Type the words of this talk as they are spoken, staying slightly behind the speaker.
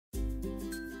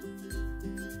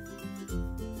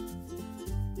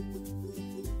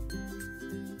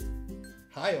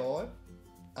Hi all,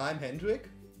 I'm Hendrik.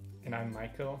 And I'm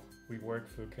Michael. We work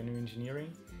for Canoo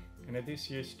Engineering, and at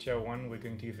this year's JavaOne we're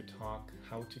going to give a talk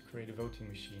how to create a voting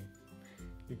machine.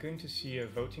 You're going to see a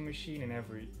voting machine in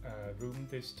every room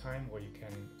this time, where you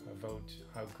can vote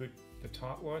how good the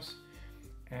talk was.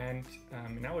 And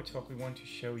in our talk we want to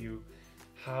show you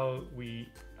how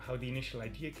the initial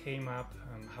idea came up,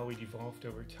 how it evolved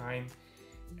over time,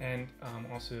 and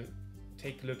also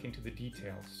take a look into the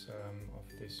details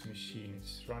of this machine.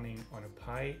 It's running on a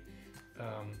Pi,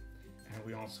 and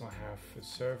we also have a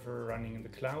server running in the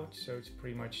cloud, so it's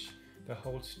pretty much the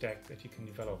whole stack that you can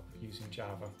develop using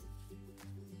Java.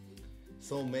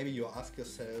 So maybe you ask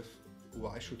yourself,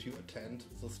 why should you attend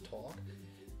this talk?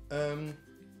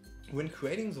 When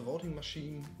creating the voting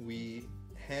machine, we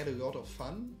had a lot of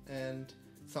fun, and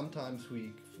sometimes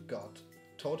we got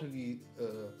totally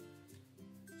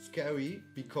scary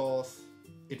because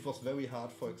it was very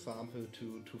hard, for example,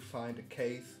 to find a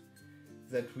case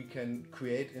that we can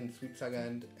create in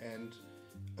Switzerland and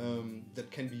that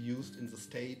can be used in the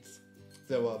States.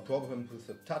 There were problems with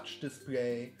the touch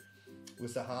display,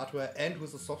 with the hardware and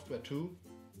with the software too.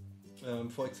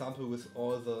 For example, with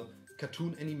all the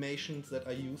cartoon animations that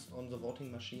are used on the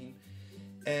voting machine.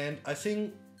 And I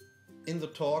think in the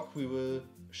talk we will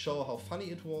show how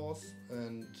funny it was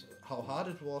and how hard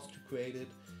it was to create it,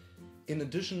 in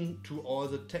addition to all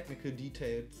the technical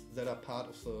details that are part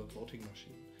of the voting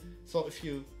machine. So if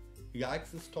you like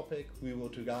this topic, we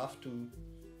would love to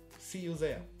see you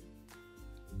there.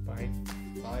 Bye.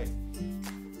 Bye.